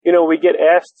We get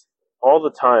asked all the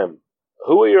time,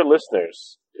 who are your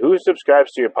listeners? Who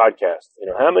subscribes to your podcast?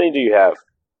 How many do you have?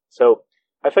 So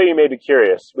I thought you may be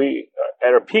curious. We,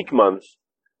 at our peak month,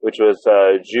 which was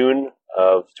June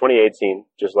of 2018,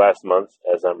 just last month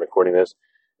as I'm recording this,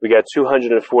 we got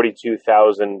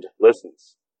 242,000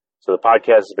 listens. So the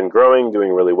podcast has been growing,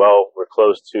 doing really well. We're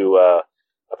close to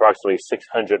approximately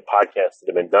 600 podcasts that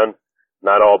have been done.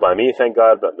 Not all by me, thank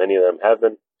God, but many of them have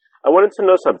been. I wanted to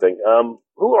know something.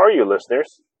 Who are you,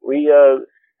 listeners? We,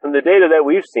 from the data that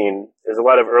we've seen, there's a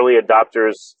lot of early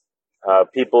adopters,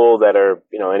 people that are,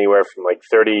 anywhere from like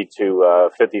 30 to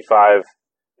 55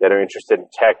 that are interested in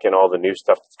tech and all the new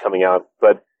stuff that's coming out.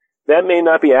 But that may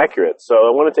not be accurate. So I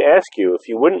wanted to ask you, if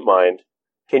you wouldn't mind,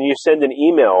 can you send an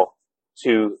email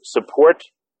to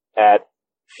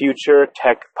support@Future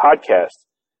Tech Podcast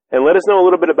and let us know a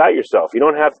little bit about yourself? You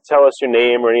don't have to tell us your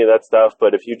name or any of that stuff,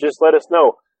 but if you just let us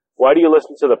know, why do you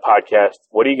listen to the podcast?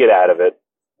 What do you get out of it?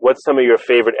 What some of your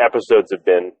favorite episodes have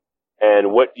been?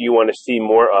 And what do you want to see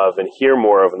more of and hear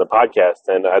more of in the podcast?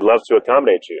 And I'd love to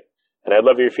accommodate you. And I'd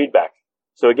love your feedback.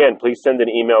 So again, please send an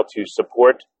email to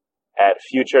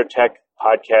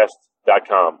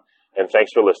support@futuretechpodcast.com. And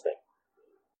thanks for listening.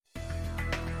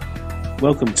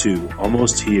 Welcome to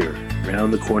Almost Here,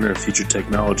 Round the Corner Future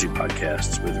Technology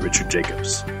Podcasts with Richard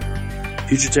Jacobs.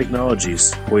 Future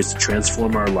technologies poised to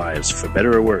transform our lives for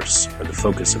better or worse are the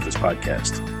focus of this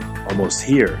podcast. Almost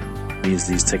Here means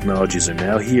these technologies are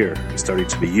now here and starting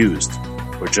to be used,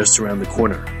 or just around the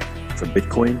corner, from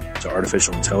Bitcoin to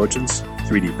artificial intelligence,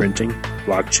 3D printing,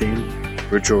 blockchain,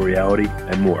 virtual reality,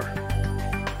 and more.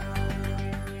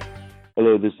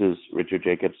 Hello, this is Richard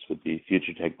Jacobs with the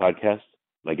Future Tech Podcast.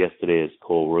 My guest today is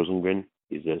Cole Rosengren.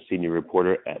 He's a senior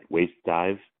reporter at Waste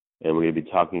Dive, and we're going to be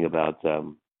talking about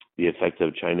the effect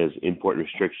of China's import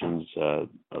restrictions on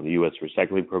the U.S.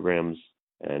 recycling programs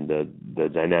and the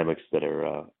dynamics that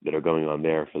are going on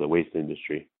there for the waste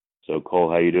industry. So, Cole,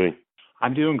 how are you doing?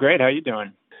 I'm doing great. How are you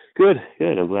doing? Good.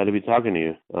 I'm glad to be talking to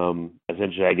you.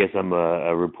 Essentially, I guess I'm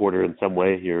a reporter in some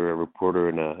way. You're a reporter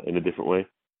in a different way.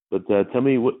 But tell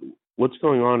me what's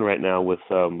going on right now with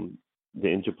the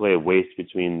interplay of waste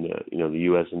between the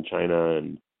U.S. and China,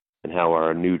 and how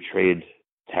our new trade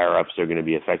tariffs are going to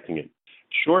be affecting it.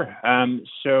 Sure.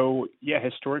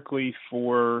 Historically,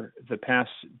 for the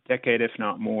past decade, if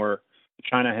not more,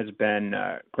 China has been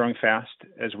growing fast,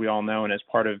 as we all know, and as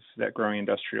part of that growing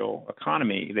industrial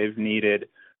economy, they've needed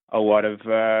a lot of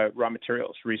raw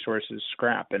materials, resources,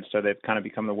 scrap, and so they've kind of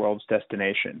become the world's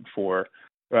destination for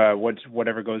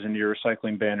whatever goes into your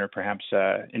recycling bin, or perhaps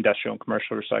industrial and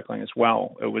commercial recycling as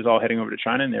well. It was all heading over to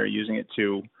China, and they're using it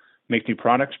to make new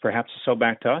products, perhaps to sell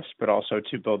back to us, but also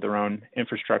to build their own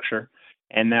infrastructure.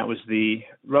 And that was the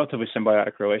relatively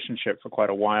symbiotic relationship for quite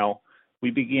a while.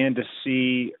 We began to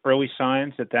see early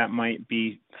signs that might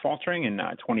be faltering. In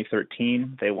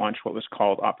 2013, they launched what was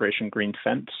called Operation Green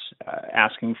Fence,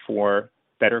 asking for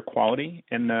better quality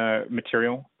in the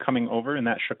material coming over, and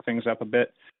that shook things up a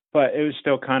bit. But it was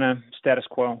still kind of status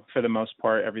quo for the most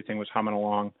part. Everything was humming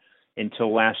along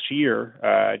until last year,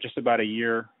 just about a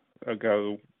year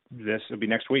ago. This will be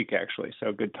next week, actually,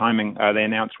 so good timing. They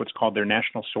announced what's called their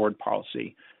National Sword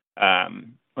Policy.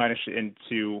 And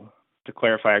to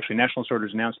clarify, actually, National Sword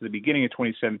was announced at the beginning of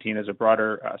 2017 as a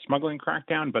broader smuggling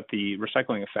crackdown, but the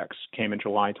recycling effects came in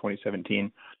July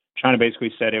 2017. China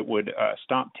basically said it would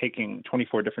stop taking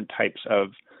 24 different types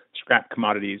of scrap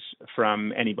commodities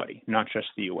from anybody, not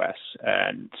just the U.S.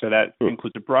 And so that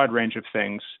includes a broad range of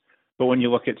things. But when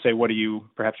you look at, say, what are you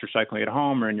perhaps recycling at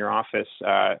home or in your office,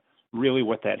 really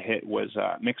what that hit was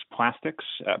mixed plastics,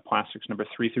 plastics number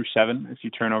 3 through 7, if you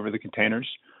turn over the containers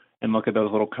and look at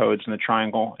those little codes in the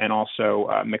triangle, and also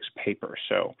mixed paper.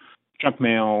 So junk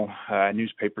mail,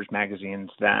 newspapers,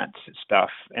 magazines, that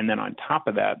stuff. And then on top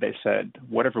of that, they said,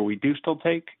 whatever we do still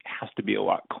take has to be a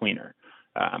lot cleaner.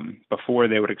 Before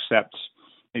they would accept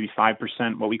maybe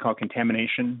 5%, what we call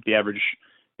contamination. The average,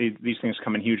 these things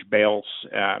come in huge bales.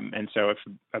 And so if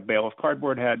a bale of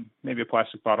cardboard had maybe a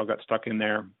plastic bottle got stuck in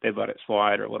there, they'd let it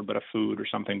slide, or a little bit of food or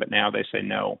something. But now they say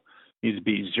no, it needs to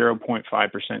be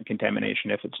 0.5%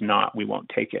 contamination. If it's not, we won't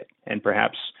take it. And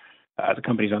perhaps the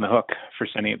company's on the hook for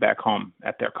sending it back home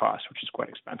at their cost, which is quite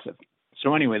expensive.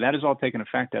 So anyway, that has all taken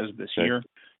effect as of this year,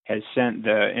 has sent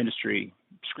the industry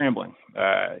scrambling.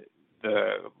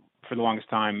 For the longest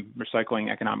time,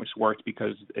 recycling economics worked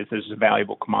because this is a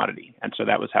valuable commodity. And so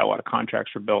that was how a lot of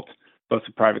contracts were built, both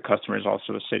with private customers,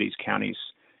 also with cities, counties,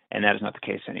 and that is not the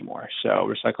case anymore. So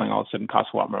recycling all of a sudden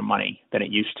costs a lot more money than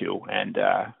it used to, and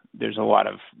there's a lot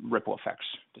of ripple effects,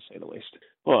 to say the least.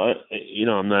 Well,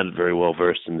 I'm not very well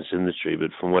versed in this industry,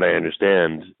 but from what I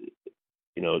understand,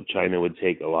 China would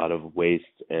take a lot of waste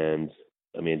and,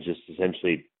 just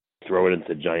essentially throw it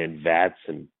into giant vats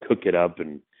and cook it up,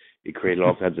 and it created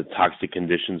all kinds of toxic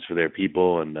conditions for their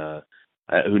people. And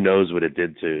who knows what it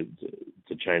did to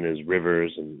China's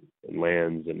rivers and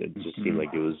lands, and it just seemed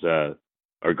like it was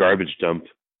a garbage dump.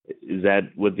 Is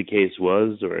that what the case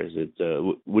was, or is it?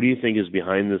 What do you think is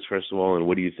behind this, first of all, and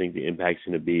what do you think the impact's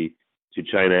going to be to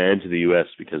China and to the U.S.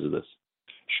 because of this?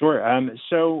 Sure.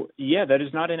 So, yeah, that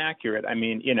is not inaccurate.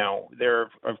 There are,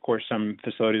 of course, some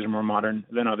facilities are more modern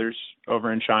than others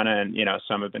over in China, and,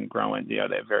 some have been growing. They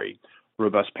have very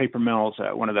robust paper mills.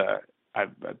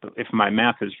 If my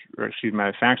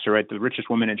my facts are right, the richest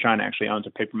woman in China actually owns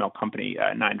a paper mill company,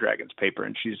 Nine Dragons Paper,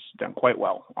 and she's done quite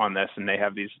well on this, and they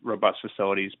have these robust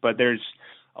facilities. But there's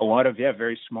a lot of,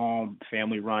 very small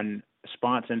family-run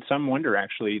spots, and some wonder,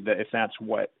 actually, that if that's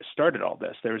what started all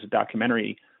this. There was a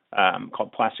documentary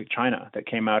called Plastic China that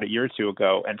came out a year or two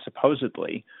ago, and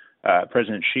supposedly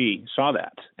President Xi saw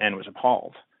that and was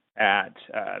appalled at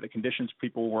the conditions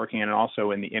people were working in, and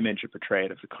also in the image it portrayed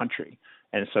of the country.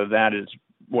 And so that is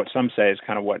what some say is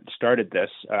kind of what started this,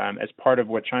 as part of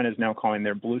what China is now calling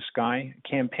their Blue Sky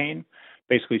campaign,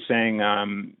 basically saying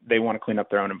they want to clean up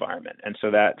their own environment. And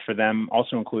so that for them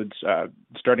also includes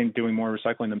starting doing more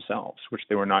recycling themselves, which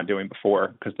they were not doing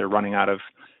before because they're running out of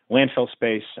landfill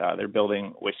space. They're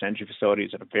building waste energy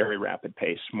facilities at a very rapid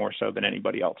pace, more so than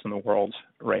anybody else in the world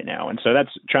right now. And so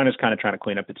China's kind of trying to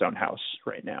clean up its own house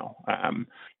right now.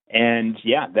 And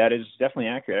yeah, that is definitely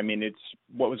accurate. It's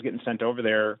what was getting sent over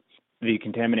there. The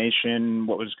contamination,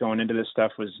 what was going into this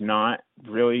stuff was not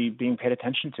really being paid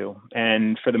attention to.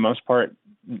 And for the most part,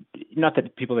 not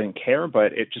that people didn't care,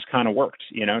 but it just kind of worked.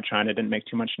 China didn't make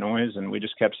too much noise, and we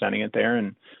just kept sending it there,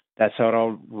 and that's how it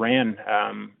all ran.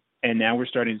 And now we're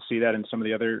starting to see that in some of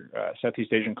the other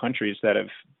Southeast Asian countries that have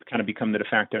kind of become the de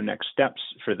facto next steps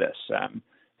for this.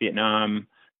 Vietnam,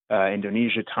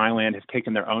 Indonesia, Thailand have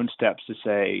taken their own steps to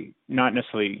say, not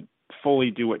necessarily fully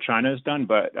do what China has done,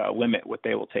 but limit what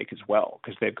they will take as well,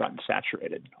 because they've gotten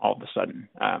saturated all of a sudden.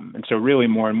 And so really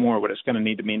more and more what it's going to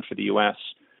need to mean for the U.S.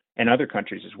 and other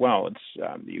countries as well,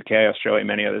 it's the UK, Australia,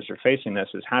 many others are facing this,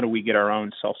 is how do we get our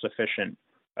own self-sufficient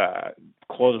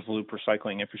closed-loop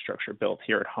recycling infrastructure built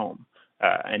here at home,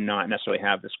 and not necessarily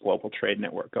have this global trade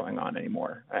network going on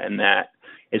anymore. And that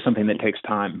is something that takes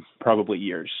time, probably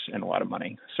years, and a lot of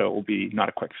money. So it will be not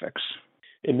a quick fix.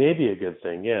 It may be a good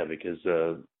thing, yeah, because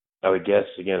I would guess,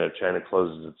 again, if China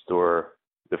closes its door,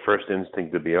 the first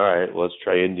instinct would be, all right, let's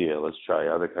try India, let's try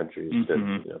other countries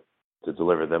to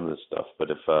deliver them this stuff. But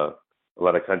if a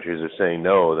lot of countries are saying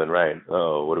no, then right,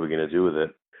 what are we going to do with it?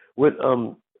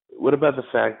 What about the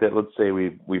fact that, let's say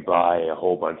we buy a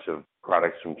whole bunch of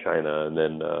products from China, and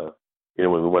then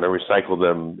when we want to recycle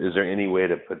them, is there any way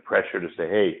to put pressure to say,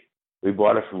 hey, we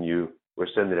bought it from you, we're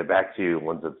sending it back to you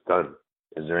once it's done?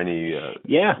 Is there any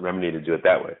remedy to do it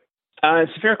that way?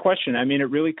 It's a fair question. It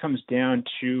really comes down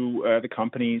to the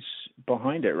companies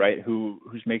behind it, right?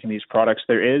 Who's making these products?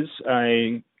 There is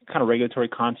a kind of regulatory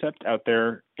concept out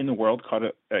there in the world called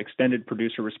extended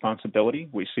producer responsibility.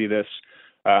 We see this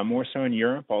more so in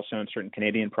Europe, also in certain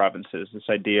Canadian provinces. This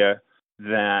idea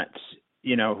that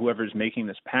whoever's making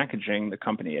this packaging, the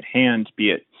company at hand, be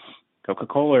it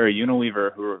Coca-Cola or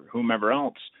Unilever or whomever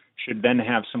else, should then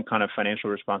have some kind of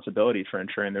financial responsibility for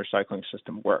ensuring their recycling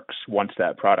system works once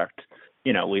that product,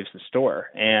 leaves the store.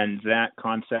 And that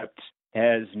concept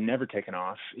has never taken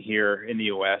off here in the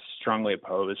U.S., strongly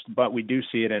opposed, but we do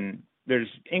see it there's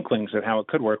inklings of how it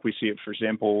could work. We see it, for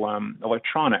example,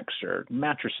 electronics or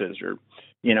mattresses or,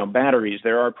 batteries.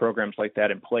 There are programs like that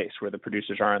in place where the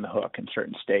producers are on the hook in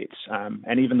certain states.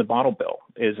 And even the bottle bill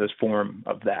is a form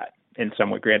of that in some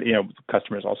way. Granted,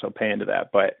 customers also pay into that.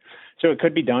 But so it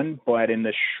could be done, but in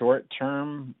the short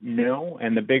term, no.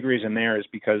 And the big reason there is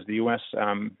because the U.S.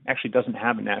 Actually doesn't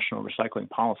have a national recycling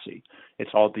policy.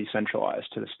 It's all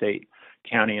decentralized to the state,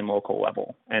 county, and local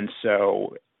level. And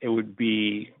so it would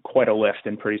be quite a lift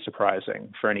and pretty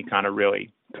surprising for any kind of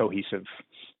really cohesive,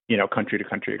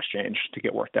 country-to-country exchange to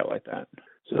get worked out like that.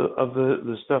 So of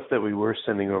the stuff that we were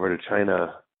sending over to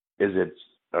China,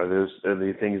 are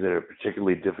the things that are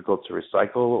particularly difficult to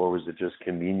recycle, or was it just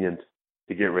convenient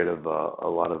to get rid of a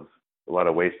lot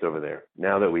of waste over there?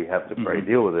 Now that we have to probably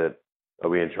deal with it, are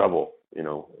we in trouble?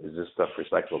 Is this stuff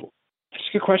recyclable? That's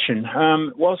a good question.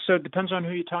 So it depends on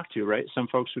who you talk to, right? Some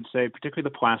folks would say, particularly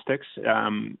the plastics,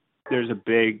 there's a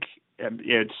big,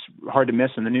 it's hard to miss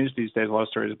in the news these days, a lot of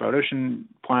stories about ocean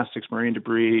plastics, marine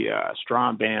debris,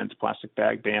 straw bans, plastic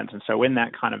bag bans. And so in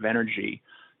that kind of energy,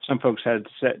 some folks had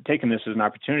taken this as an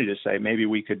opportunity to say, maybe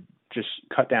we could just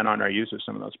cut down on our use of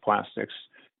some of those plastics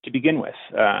to begin with.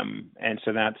 And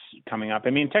so that's coming up. I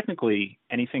mean, technically,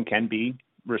 anything can be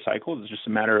recycled. It's just a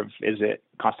matter of, is it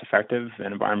cost effective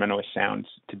and environmentally sound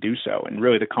to do so? And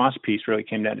really, the cost piece really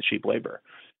came down to cheap labor.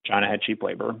 China had cheap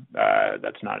labor.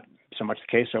 That's not so much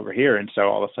the case over here. And so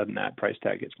all of a sudden that price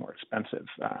tag gets more expensive.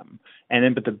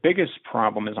 But the biggest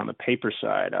problem is on the paper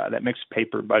side. That mixed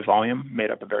paper by volume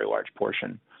made up a very large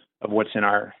portion of what's in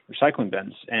our recycling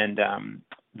bins. And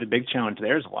the big challenge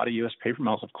there is a lot of U.S. paper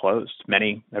mills have closed.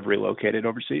 Many have relocated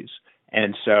overseas.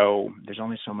 And so there's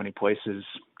only so many places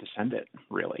to send it,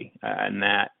 really. And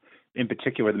that, in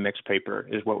particular, the mixed paper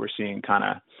is what we're seeing kind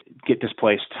of get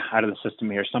displaced out of the system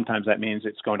here. Sometimes that means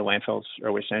it's going to landfills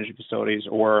or waste energy facilities,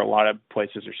 or a lot of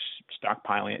places are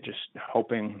stockpiling it, just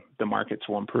hoping the markets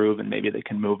will improve and maybe they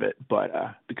can move it. But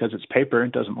because it's paper,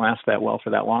 it doesn't last that well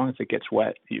for that long. If it gets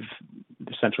wet, you've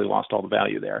essentially lost all the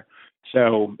value there.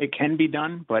 So it can be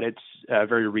done, but it's a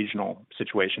very regional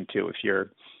situation too. If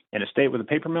you're in a state with a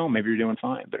paper mill, maybe you're doing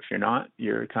fine. But if you're not,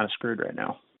 you're kind of screwed right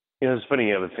now. It's funny,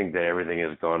 you would think that everything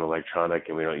has gone electronic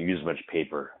and we don't use much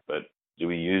paper, but do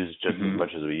we use just as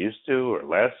much as we used to, or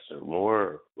less, or more?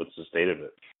 Or what's the state of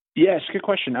it? Yeah, it's a good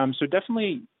question. So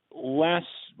definitely less.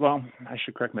 Well, I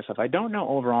should correct myself. I don't know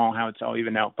overall how it's all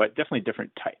even out, but definitely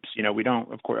different types. We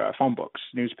don't, of course, phone books,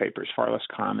 newspapers, far less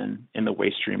common in the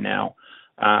waste stream now.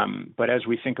 But as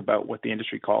we think about what the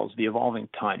industry calls the evolving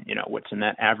ton, what's in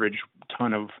that average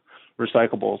ton of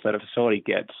recyclables that a facility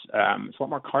gets, it's a lot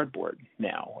more cardboard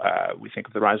now. We think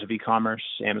of the rise of e-commerce,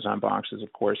 Amazon boxes,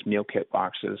 of course, meal kit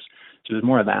boxes. So there's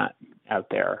more of that out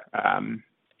there.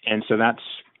 And so that's,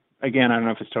 again, I don't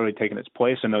know if it's totally taken its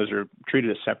place, and those are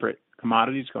treated as separate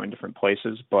commodities going different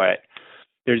places, but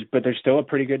there's still a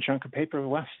pretty good chunk of paper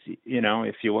left.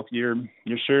 If you look at your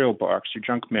cereal box, your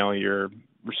junk mail, your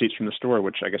receipts from the store,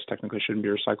 which I guess technically shouldn't be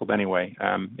recycled anyway,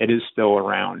 it is still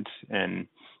around and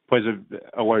plays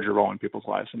a larger role in people's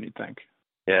lives than you'd think.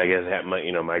 Yeah, I guess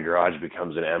my garage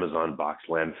becomes an Amazon box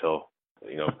landfill,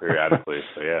 periodically.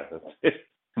 So yeah,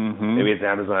 maybe it's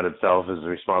Amazon itself is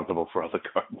responsible for all the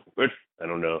cardboard. I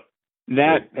don't know.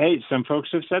 Hey, some folks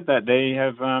have said that they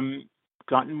have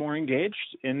gotten more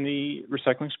engaged in the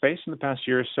recycling space in the past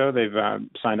year or so. They've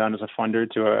signed on as a funder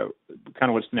to a kind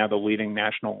of what's now the leading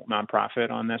national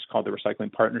nonprofit on this, called the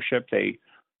Recycling Partnership.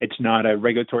 It's not a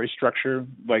regulatory structure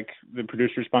like the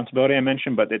producer responsibility I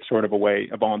mentioned, but it's sort of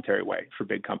a voluntary way for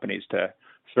big companies to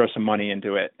throw some money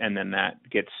into it, and then that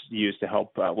gets used to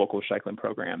help local recycling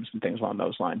programs and things along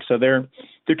those lines. So they're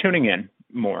tuning in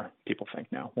more, people think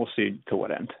now. We'll see to what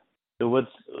end. So is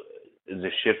the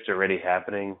shift already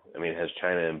happening? I mean, has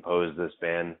China imposed this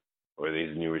ban or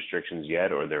these new restrictions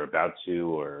yet, or they're about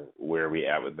to, or where are we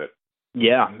at with it?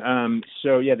 Yeah.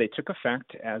 They took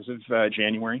effect as of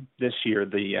January this year,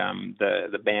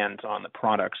 the bans on the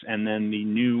products, and then the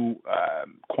new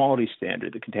quality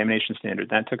standard, the contamination standard,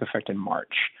 that took effect in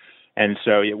March. And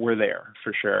so we're there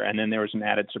for sure. And then there was an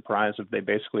added surprise of they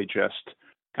basically just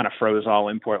kind of froze all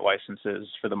import licenses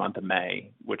for the month of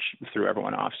May, which threw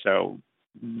everyone off. So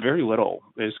very little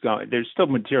is going. There's still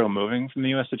material moving from the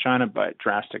U.S. to China, but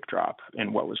drastic drop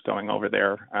in what was going over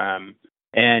there.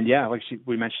 And yeah, like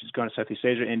we mentioned, it's going to Southeast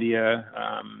Asia, India,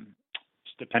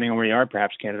 depending on where you are,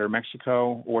 perhaps Canada or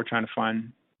Mexico, or trying to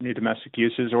find new domestic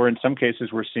uses. Or in some cases,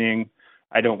 we're seeing,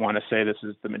 I don't want to say this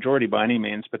is the majority by any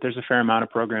means, but there's a fair amount of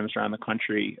programs around the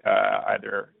country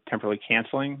either temporarily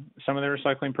canceling some of their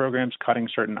recycling programs, cutting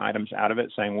certain items out of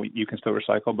it, saying you can still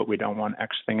recycle, but we don't want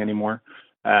X thing anymore.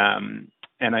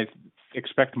 And I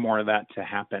expect more of that to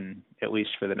happen, at least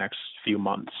for the next few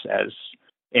months, as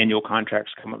annual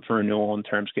contracts come up for renewal and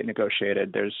terms get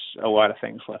negotiated. There's a lot of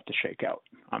things left to shake out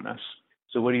on this.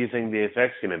 So what do you think the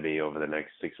effect's going to be over the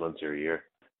next 6 months or a year?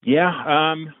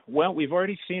 Yeah, well, we've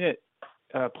already seen it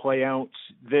play out.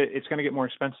 It's going to get more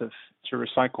expensive to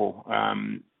recycle,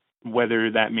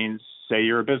 whether that means, say,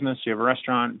 you're a business, you have a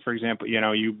restaurant, for example,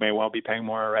 you may well be paying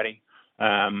more already.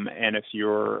 And if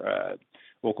you're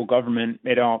local government,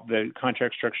 the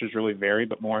contract structures really vary,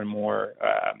 but more and more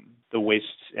the waste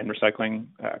and recycling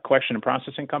collection and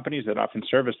processing companies that often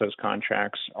service those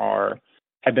contracts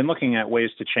have been looking at ways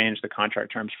to change the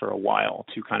contract terms for a while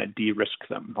to kind of de-risk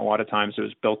them. A lot of times it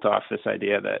was built off this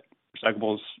idea that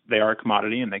recyclables, they are a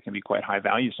commodity and they can be quite high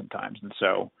value sometimes. And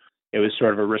so it was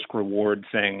sort of a risk-reward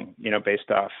thing, based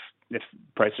off if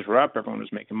prices were up, everyone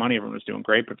was making money, everyone was doing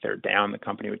great, but if they're down, the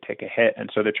company would take a hit. And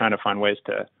so they're trying to find ways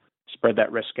to spread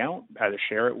that risk out, either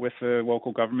share it with the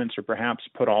local governments or perhaps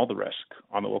put all the risk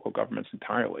on the local governments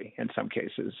entirely in some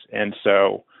cases. And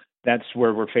so that's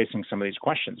where we're facing some of these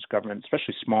questions. Government,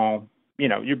 especially small,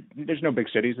 there's no big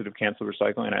cities that have canceled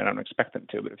recycling, and I don't expect them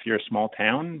to. But if you're a small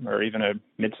town or even a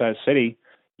mid-sized city,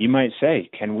 you might say,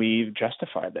 can we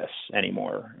justify this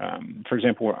anymore? For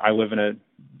example, I live in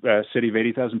a city of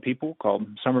 80,000 people called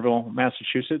Somerville,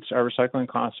 Massachusetts. Our recycling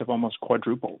costs have almost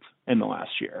quadrupled in the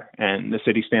last year, and the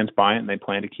city stands by it, and they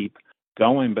plan to keep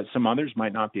going, but some others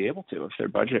might not be able to if their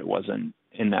budget wasn't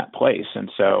in that place. And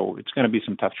so it's going to be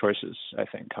some tough choices, I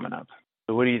think, coming up.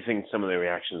 So what do you think some of the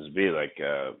reactions would be? Like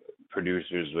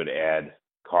producers would add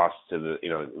costs to the,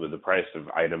 would the price of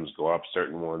items go up,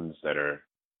 certain ones that are,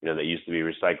 that used to be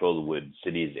recycled? Would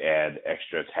cities add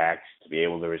extra tax to be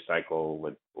able to recycle?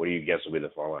 What do you guess will be the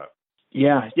fallout?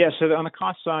 Yeah. So on the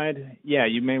cost side,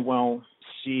 you may well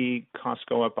see costs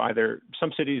go up. Either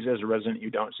some cities, as a resident, you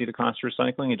don't see the cost of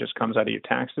recycling; it just comes out of your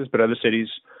taxes. But other cities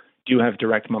do have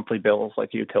direct monthly bills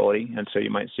like utility, and so you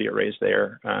might see a raise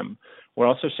there. We're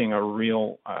also seeing a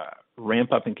real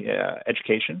ramp up in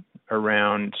education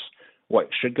around what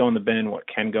should go in the bin, what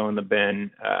can go in the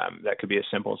bin. That could be as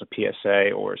simple as a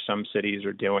PSA, or some cities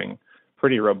are doing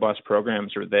pretty robust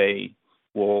programs where they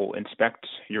will inspect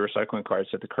your recycling carts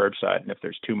at the curbside, and if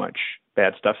there's too much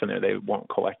bad stuff in there, they won't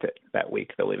collect it that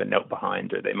week. They'll leave a note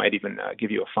behind, or they might even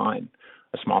give you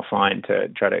a small fine to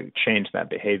try to change that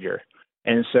behavior.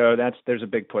 And so there's a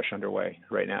big push underway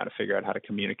right now to figure out how to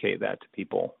communicate that to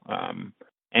people.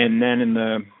 And then in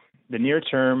the near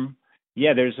term,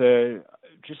 there's a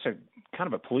kind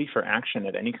of a plea for action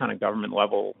at any kind of government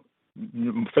level.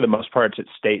 For the most part, it's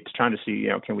states trying to see,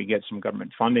 can we get some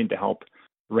government funding to help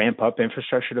ramp up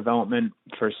infrastructure development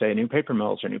for, say, new paper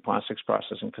mills or new plastics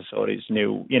processing facilities,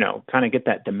 kind of get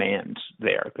that demand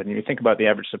there. Because when you think about the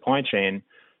average supply chain,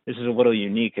 this is a little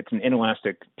unique. It's an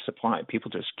inelastic supply.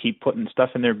 People just keep putting stuff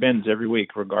in their bins every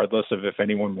week, regardless of if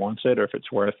anyone wants it or if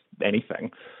it's worth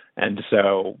anything. And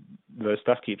so the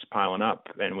stuff keeps piling up,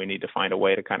 and we need to find a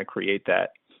way to kind of create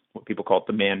that, what people call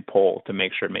demand pull, to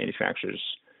make sure manufacturers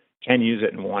can use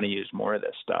it and want to use more of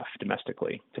this stuff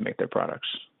domestically to make their products.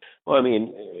 Well, I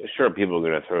mean, sure, people are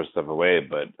going to throw stuff away,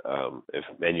 but if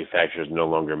manufacturers no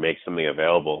longer make something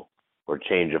available or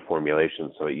change a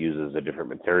formulation so it uses a different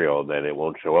material, then it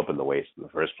won't show up in the waste in the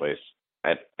first place.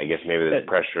 I guess maybe there's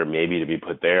pressure maybe to be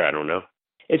put there. I don't know.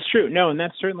 It's true. No, and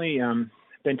that's certainly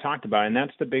been talked about, and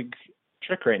that's the big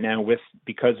trick right now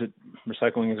because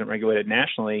recycling isn't regulated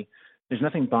nationally. There's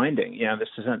nothing binding. This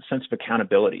is a sense of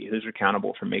accountability. Who's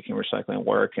accountable for making recycling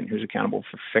work and who's accountable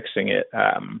for fixing it?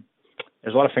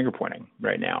 There's a lot of finger pointing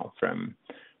right now from,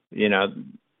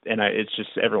 it's just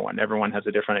everyone has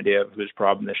a different idea of whose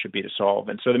problem this should be to solve.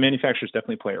 And so the manufacturers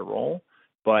definitely play a role,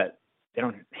 but they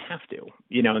don't have to,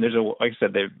 and there's like I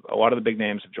said, a lot of the big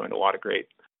names have joined a lot of great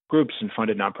groups and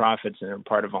funded nonprofits and are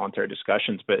part of voluntary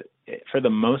discussions. But for the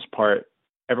most part,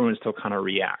 everyone still kind of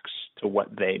reacts to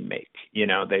what they make.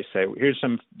 They say, here's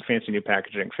some fancy new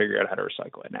packaging, figure out how to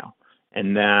recycle it now.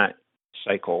 And that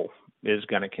cycle is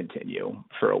going to continue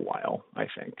for a while, I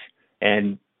think.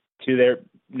 And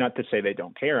not to say they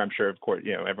don't care. I'm sure, of course,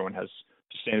 everyone has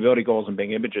sustainability goals and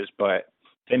big images, but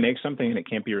if they make something and it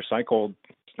can't be recycled,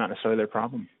 it's not necessarily their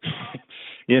problem.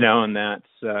 And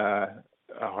that's a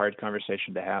hard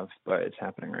conversation to have, but it's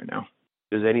happening right now.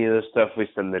 Does any of the stuff we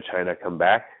send to China come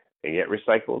back and get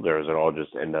recycled, or does it all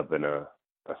just end up in a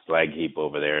slag heap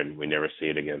over there and we never see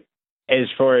it again? As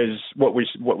far as what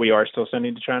we are still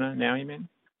sending to China now, you mean?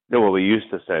 No, what we used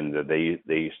to send,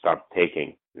 they stopped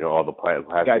taking, all the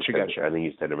plastic. Gotcha. I think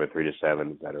you said number 3 to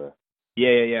 7, et cetera.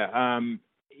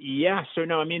 Yeah. So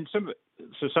no, I mean, some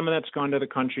of that's gone to the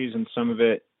countries, and some of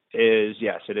it is,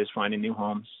 yes, it is finding new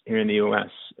homes here in the U.S.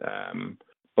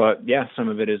 But yeah, some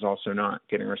of it is also not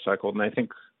getting recycled, and I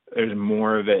think there's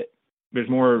more of it. There's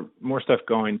more stuff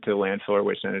going to landfill or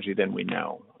waste energy than we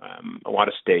know. A lot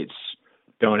of states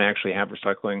don't actually have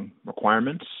recycling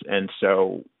requirements, and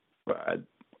so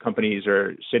companies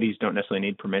or cities don't necessarily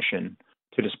need permission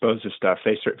to dispose of stuff.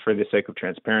 For the sake of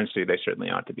transparency, they certainly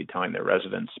ought to be telling their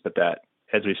residents, but that,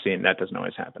 as we've seen, that doesn't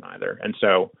always happen either. And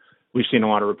so we've seen a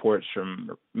lot of reports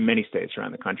from many states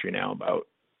around the country now about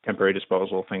temporary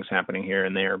disposal, things happening here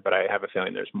and there, but I have a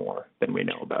feeling there's more than we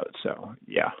know about. So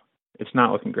yeah, it's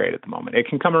not looking great at the moment. It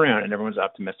can come around, and everyone's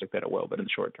optimistic that it will, but in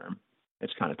the short term,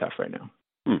 it's kind of tough right now.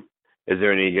 Is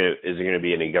there going to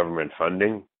be any government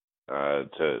funding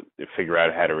to figure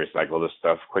out how to recycle this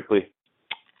stuff quickly?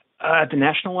 At the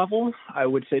national level, I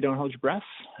would say don't hold your breath.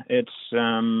 It's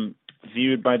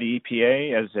viewed by the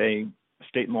EPA as a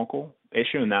state and local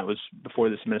issue, and that was before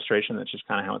this administration. That's just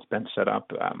kind of how it's been set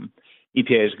up.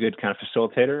 EPA is a good kind of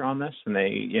facilitator on this, and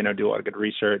they do a lot of good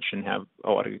research and have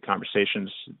a lot of good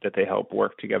conversations that they help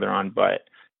work together on. But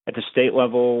at the state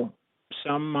level,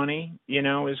 some money,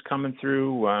 is coming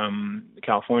through.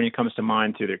 California comes to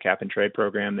mind through their cap and trade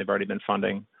program. They've already been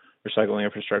funding recycling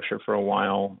infrastructure for a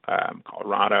while.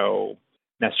 Colorado,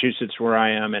 Massachusetts, where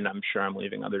I am, and I'm sure I'm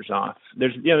leaving others off.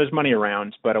 There's money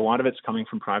around, but a lot of it's coming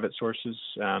from private sources.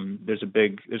 There's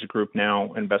a group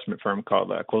now, investment firm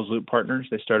called Closed Loop Partners.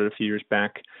 They started a few years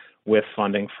back with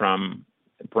funding from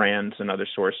brands and other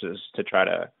sources to try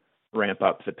to ramp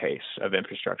up the pace of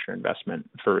infrastructure investment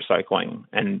for recycling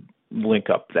and link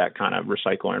up that kind of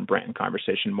recycler and brand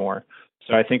conversation more.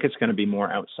 So I think it's going to be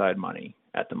more outside money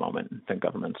at the moment than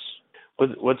governments.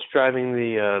 What's driving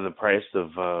the price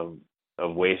of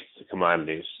waste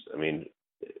commodities? I mean,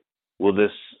 will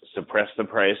this suppress the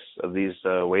price of these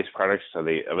waste products? Are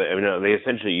they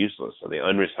essentially useless? Are they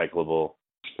unrecyclable,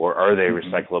 or are they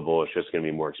recyclable? It's just going to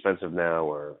be more expensive now,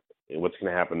 or what's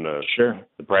going to happen to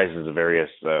the prices of various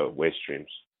waste streams?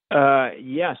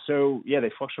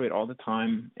 They fluctuate all the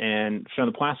time. And so on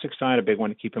the plastic side, a big one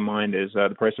to keep in mind is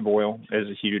the price of oil is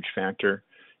a huge factor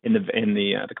in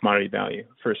the commodity value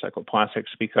for recycled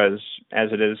plastics, because as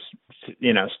it is,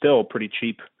 still pretty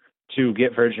cheap to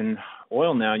get virgin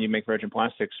oil now, and you make virgin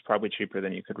plastics probably cheaper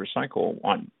than you could recycle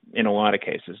in a lot of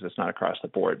cases. It's not across the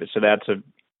board, but so that's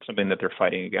something that they're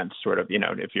fighting against, sort of,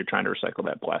 if you're trying to recycle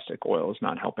that plastic, oil is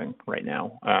not helping right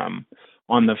now.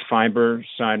 On the fiber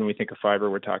side, when we think of fiber,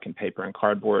 we're talking paper and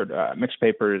cardboard. Mixed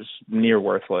paper is near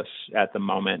worthless at the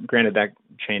moment. Granted, that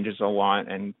changes a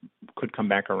lot and could come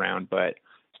back around, but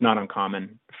it's not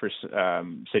uncommon for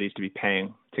cities to be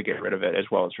paying to get rid of it, as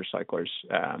well as recyclers.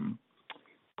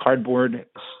 Cardboard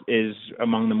is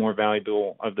among the more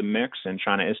valuable of the mix, and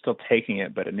China is still taking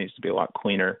it, but it needs to be a lot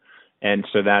cleaner. And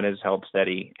so that has held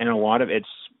steady. And a lot of it's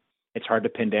hard to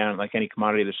pin down. Like any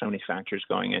commodity, there's so many factors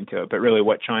going into it. But really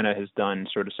what China has done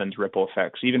sort of sends ripple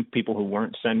effects. Even people who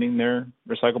weren't sending their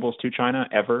recyclables to China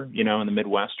ever, in the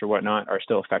Midwest or whatnot, are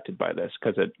still affected by this,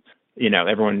 because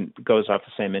everyone goes off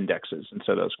the same indexes. And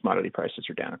so those commodity prices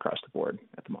are down across the board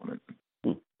at the moment.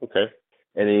 Okay.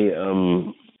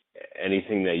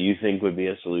 Anything that you think would be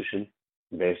a solution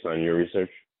based on your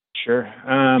research? Sure.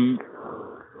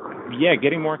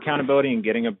 Getting more accountability and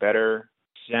getting a better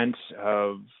sense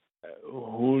of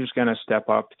who's going to step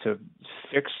up to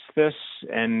fix this,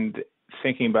 and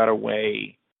thinking about a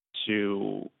way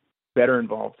to better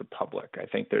involve the public. I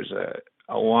think there's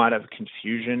a lot of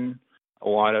confusion, a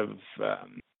lot of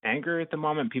anger at the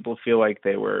moment. People feel like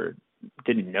they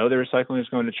didn't know the recycling was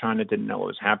going to China, didn't know what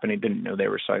was happening, didn't know they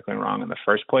were recycling wrong in the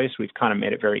first place. We've kind of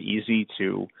made it very easy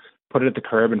to put it at the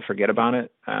curb and forget about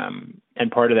it.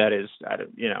 And part of that is,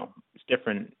 it's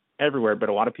different everywhere, but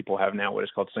a lot of people have now what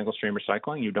is called single stream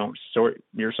recycling. You don't sort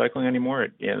your recycling anymore.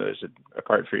 There's a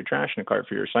cart for your trash and a cart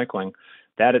for your recycling.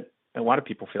 That a lot of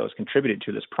people feel has contributed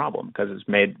to this problem, because it's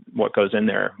made what goes in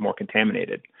there more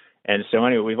contaminated. And so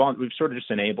anyway, we've sort of just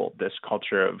enabled this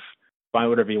culture of buy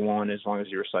whatever you want, as long as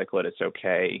you recycle it, it's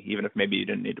okay, even if maybe you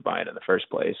didn't need to buy it in the first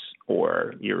place,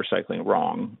 or you're recycling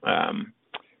wrong.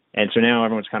 And so now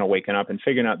everyone's kind of waking up and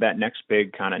figuring out that next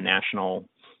big kind of national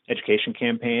education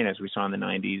campaign, as we saw in the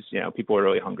 90s. People are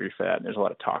really hungry for that. And there's a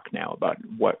lot of talk now about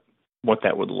what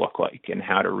that would look like and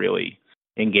how to really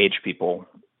engage people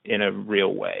in a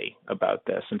real way about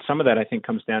this. And some of that, I think,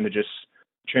 comes down to just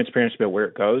transparency about where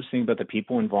it goes, thinking about the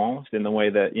people involved, in the way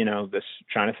that, this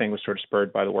China thing was sort of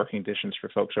spurred by the working conditions for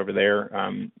folks over there.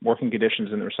 Working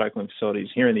conditions in the recycling facilities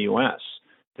here in the U.S.,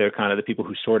 they're kind of the people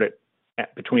who sort it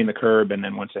between the curb and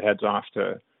then once it heads off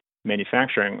to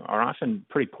manufacturing, are often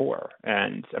pretty poor.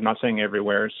 And I'm not saying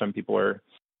everywhere. Some people are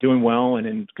doing well and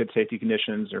in good safety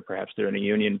conditions, or perhaps they're in a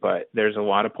union, but there's a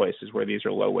lot of places where these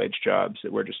are low-wage jobs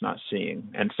that we're just not seeing.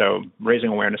 And so raising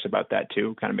awareness about that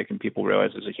too, kind of making people realize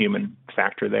there's a human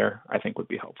factor there, I think would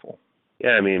be helpful.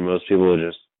 Yeah, I mean, most people are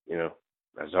just,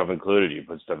 myself included, you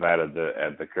put stuff out at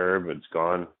the curb, it's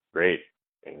gone, great.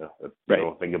 You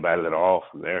don't think about it at all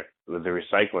from there. With the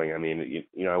recycling, I mean,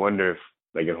 I wonder if,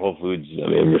 like at Whole Foods,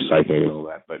 recycling and all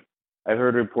that, but I've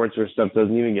heard reports where stuff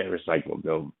doesn't even get recycled.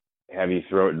 They'll have you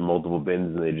throw it in multiple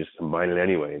bins and they just combine it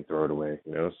anyway and throw it away,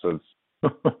 so it's,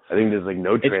 I think there's like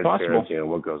no transparency on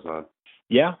what goes on.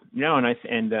 Yeah, no,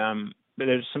 but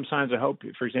there's some signs of hope.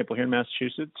 For example, here in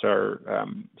Massachusetts, our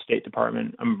State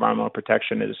Department of Environmental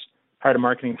Protection has hired a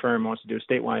marketing firm, wants to do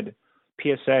a statewide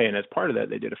PSA, and as part of that,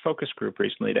 they did a focus group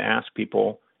recently to ask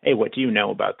people, hey, what do you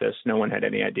know about this? No one had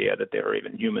any idea that there were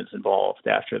even humans involved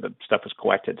after the stuff was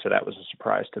collected, so that was a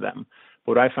surprise to them.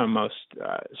 What I found most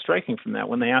striking from that,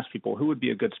 when they asked people who would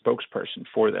be a good spokesperson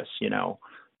for this,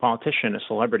 politician, a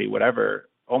celebrity, whatever,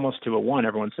 almost to a one,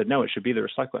 everyone said, no, it should be the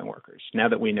recycling workers. Now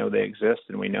that we know they exist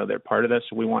and we know they're part of this,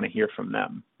 we want to hear from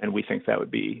them, and we think that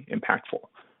would be impactful.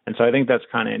 And so I think that's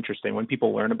kind of interesting. When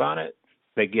people learn about it,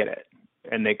 they get it,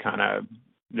 and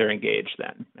they're engaged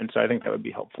then. And so I think that would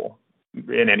be helpful.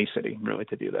 in any city, really,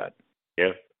 to do that.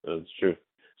 Yeah, that's true.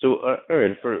 So, all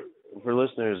right, for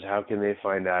listeners, how can they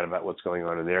find out about what's going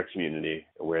on in their community,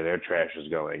 where their trash is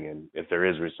going, and if there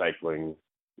is recycling,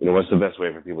 what's the best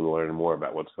way for people to learn more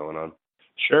about what's going on?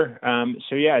 Sure.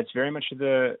 So yeah, it's very much at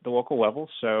the local level.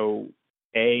 So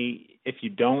if you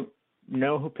don't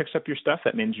know who picks up your stuff,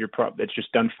 that means it's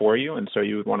just done for you. And so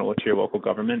you would want to look to your local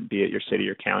government, be it your city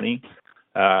or county,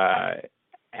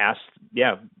 ask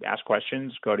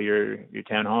questions, go to your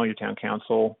town hall, your town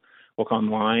council, look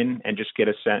online, and just get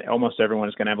a sense. Almost everyone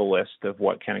is going to have a list of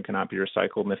what can and cannot be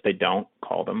recycled. And if they don't,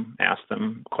 call them, ask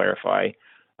them, clarify.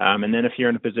 And then if you're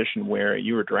in a position where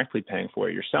you are directly paying for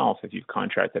it yourself, if you've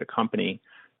contracted a company,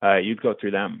 you'd go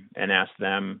through them and ask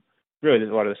them really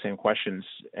a lot of the same questions.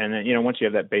 And then, once you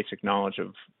have that basic knowledge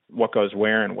of what goes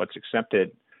where and what's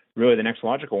accepted, really the next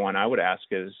logical one I would ask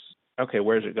is, okay,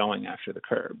 where's it going after the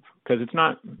curb? Because it's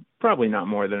probably not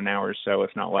more than an hour or so,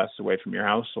 if not less, away from your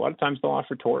house. A lot of times they'll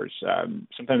offer tours.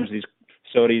 Sometimes these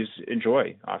facilities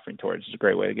enjoy offering tours. It's a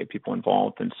great way to get people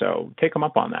involved. And so take them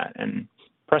up on that and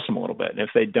press them a little bit. And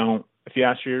if you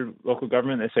ask your local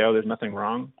government, they say, oh, there's nothing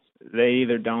wrong. They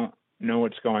either don't know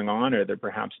what's going on or they're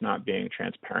perhaps not being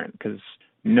transparent, because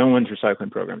no one's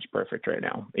recycling program is perfect right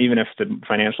now. Even if the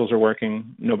financials are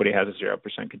working, nobody has a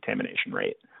 0% contamination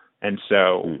rate. And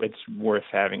so it's worth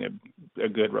having a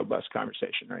good, robust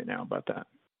conversation right now about that.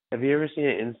 Have you ever seen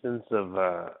an instance of,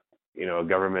 a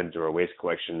government or a waste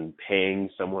collection paying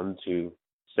someone to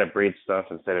separate stuff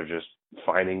instead of just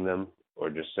fining them or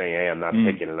just saying, hey, I'm not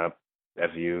picking it up,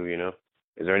 F you,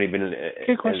 Has there been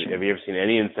Good question. Have you ever seen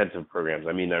any incentive programs?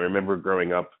 I mean, I remember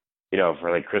growing up,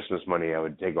 for like Christmas money, I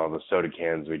would take all the soda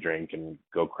cans we drank and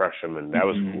go crush them, and that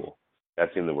was cool. That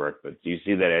seemed to work. But do you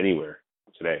see that anywhere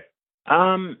today?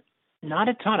 Not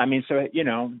a ton. I mean, so,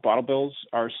 bottle bills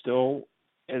still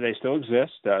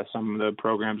exist. Some of the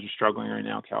programs are struggling right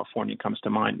now. California comes to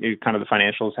mind. Kind of the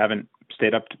financials haven't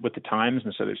stayed up with the times,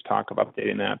 and so there's talk of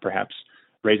updating that, perhaps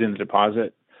raising the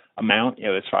deposit amount.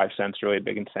 It's 5 cents, really a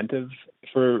big incentive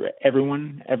for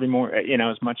everyone, as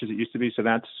much as it used to be. So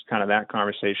that's kind of that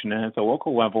conversation. And at the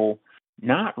local level,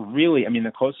 not really. I mean,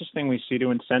 the closest thing we see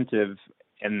to incentive,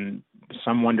 and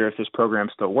some wonder if this program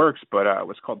still works, but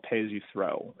what's called pay as you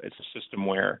throw. It's a system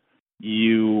where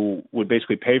you would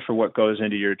basically pay for what goes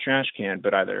into your trash can,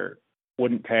 but either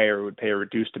wouldn't pay or would pay a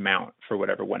reduced amount for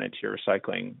whatever went into your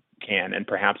recycling can. And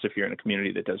perhaps if you're in a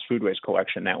community that does food waste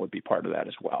collection, that would be part of that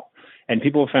as well. And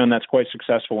people have found that's quite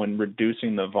successful in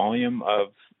reducing the volume of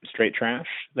straight trash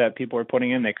that people are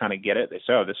putting in. They kind of get it. They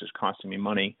say, oh, this is costing me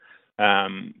money.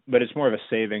 But it's more of a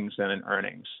savings than an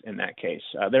earnings in that case.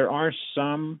 There are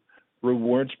some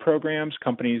rewards programs,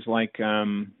 companies like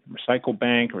Recycle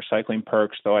Bank, Recycling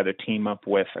Perks. They'll either team up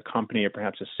with a company or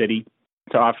perhaps a city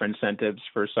to offer incentives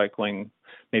for recycling.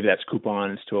 Maybe that's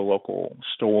coupons to a local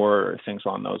store or things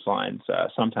along those lines,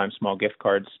 sometimes small gift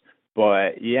cards.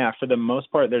 But yeah, for the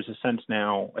most part, there's a sense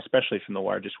now, especially from the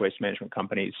largest waste management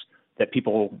companies, that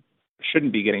people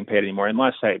shouldn't be getting paid anymore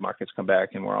unless, hey, markets come back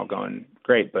and we're all going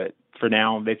great. But for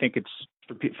now, they think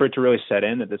it's for it to really set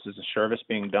in that this is a service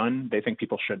being done. They think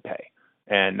people should pay.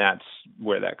 And that's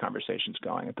where that conversation's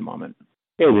going at the moment.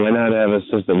 Yeah, why not have a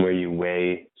system where you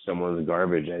weigh someone's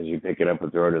garbage as you pick it up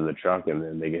and throw it in the truck, and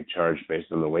then they get charged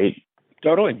based on the weight?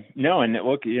 Totally. No, and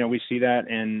look, we see that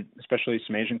in especially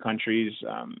some Asian countries.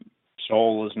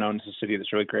 Seoul is known as a city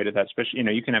that's really great at that. Especially,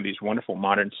 you can have these wonderful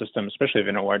modern systems, especially if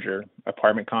in a larger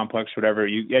apartment complex, whatever.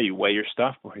 You weigh your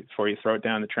stuff before you throw it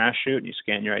down the trash chute, and you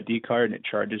scan your ID card, and it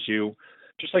charges you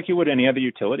just like you would any other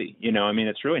utility.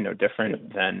 It's really no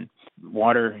different than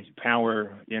water,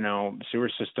 power,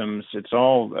 sewer systems. It's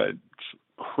all a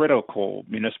critical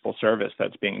municipal service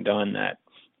that's being done that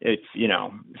if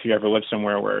you ever live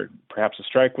somewhere where perhaps a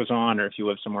strike was on, or if you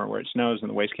live somewhere where it snows and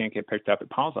the waste can't get picked up, it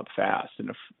piles up fast.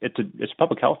 And it's a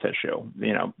public health issue.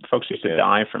 Folks used to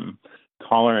die from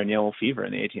cholera and yellow fever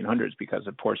in the 1800s because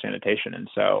of poor sanitation. And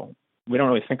so we don't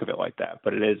really think of it like that,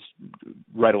 but it is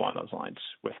right along those lines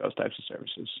with those types of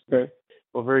services. Okay.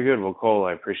 Well, very good. Well, Cole,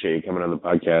 I appreciate you coming on the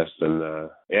podcast. And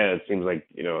it seems like,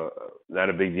 not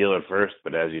a big deal at first,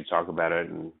 but as you talk about it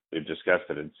and we've discussed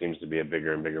it, it seems to be a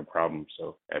bigger and bigger problem.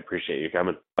 So I appreciate you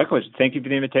coming. Likewise. Thank you for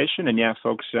the invitation. And yeah,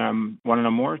 folks want to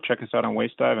know more, check us out on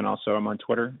Waste Dive. And also I'm on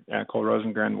Twitter, Cole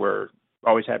Rosengren. We're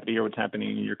always happy to hear what's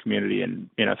happening in your community and,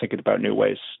 thinking about new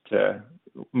ways to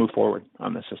move forward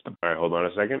on the system. All right, hold on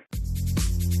a second.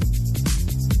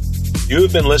 You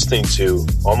have been listening to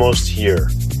Almost Here,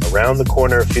 Around the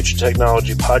Corner Future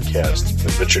Technology podcast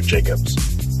with Richard Jacobs.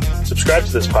 Subscribe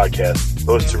to this podcast,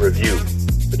 post a review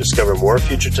to discover more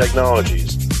future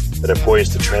technologies that are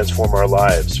poised to transform our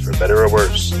lives for better or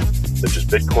worse. such as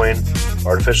Bitcoin,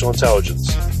 artificial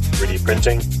intelligence, 3D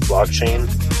printing, blockchain,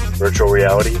 virtual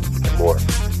reality, and more.